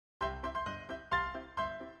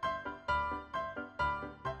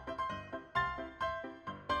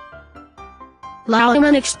Lol, I'm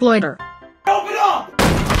an exploiter. Open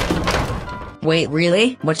up! Wait,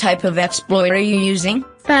 really? What type of exploit are you using?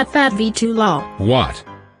 Fat V2 lol. What?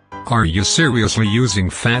 Are you seriously using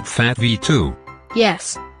Fat V2?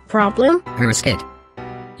 Yes. Problem? Who's Skid?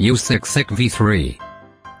 Use Thick V3.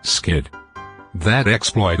 Skid. That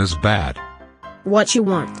exploit is bad. What you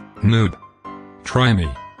want? Noob. Try me.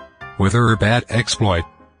 With her bad exploit.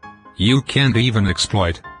 You can't even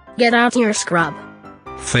exploit. Get out here, scrub.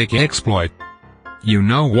 Fake exploit. You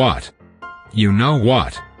know what? You know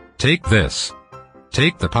what? Take this.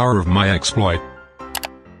 Take the power of my exploit.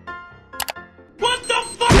 What the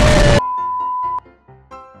fuck?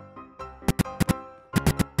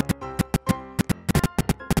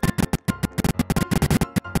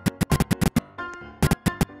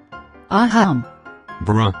 Ahem.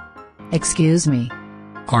 Bruh. Excuse me.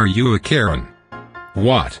 Are you a Karen?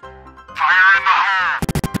 What?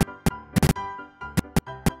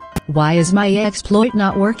 Why is my exploit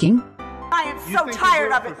not working? I am so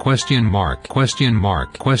tired of it! Question mark, question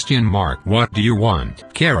mark, question mark. What do you want,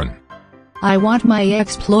 Karen? I want my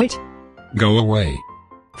exploit. Go away.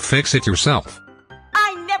 Fix it yourself.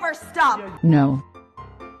 I never stop! No.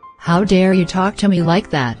 How dare you talk to me like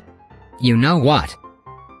that? You know what?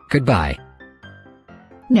 Goodbye.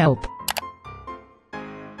 Nope.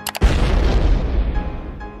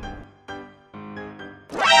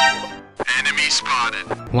 Enemy spotted.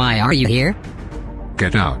 Why are you here?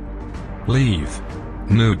 Get out. Leave.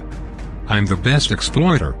 Noob. I'm the best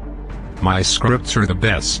exploiter. My scripts are the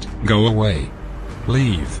best. Go away.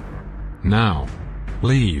 Leave. Now.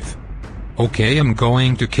 Leave. Okay, I'm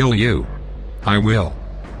going to kill you. I will.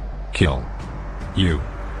 Kill. You.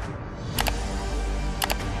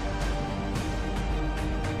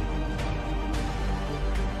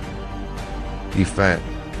 You fat.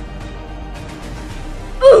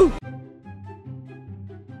 Ooh!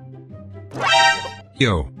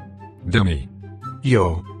 Yo. Dummy.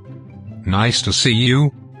 Yo. Nice to see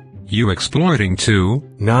you. You exploiting too?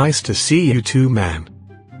 Nice to see you too, man.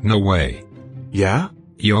 No way. Yeah?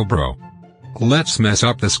 Yo bro. Let's mess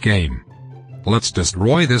up this game. Let's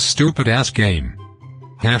destroy this stupid ass game.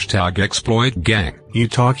 Hashtag exploit gang. You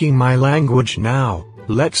talking my language now.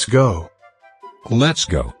 Let's go. Let's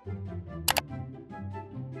go.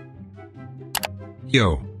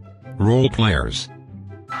 Yo. Role players.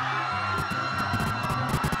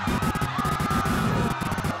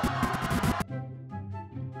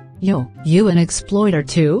 Yo, you an exploiter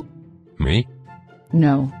too? Me?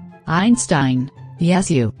 No. Einstein.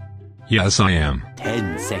 Yes, you. Yes, I am.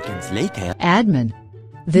 10 seconds later. Admin.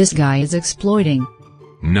 This guy is exploiting.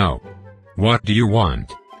 No. What do you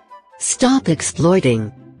want? Stop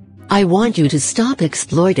exploiting. I want you to stop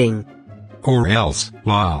exploiting. Or else,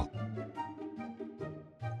 lol.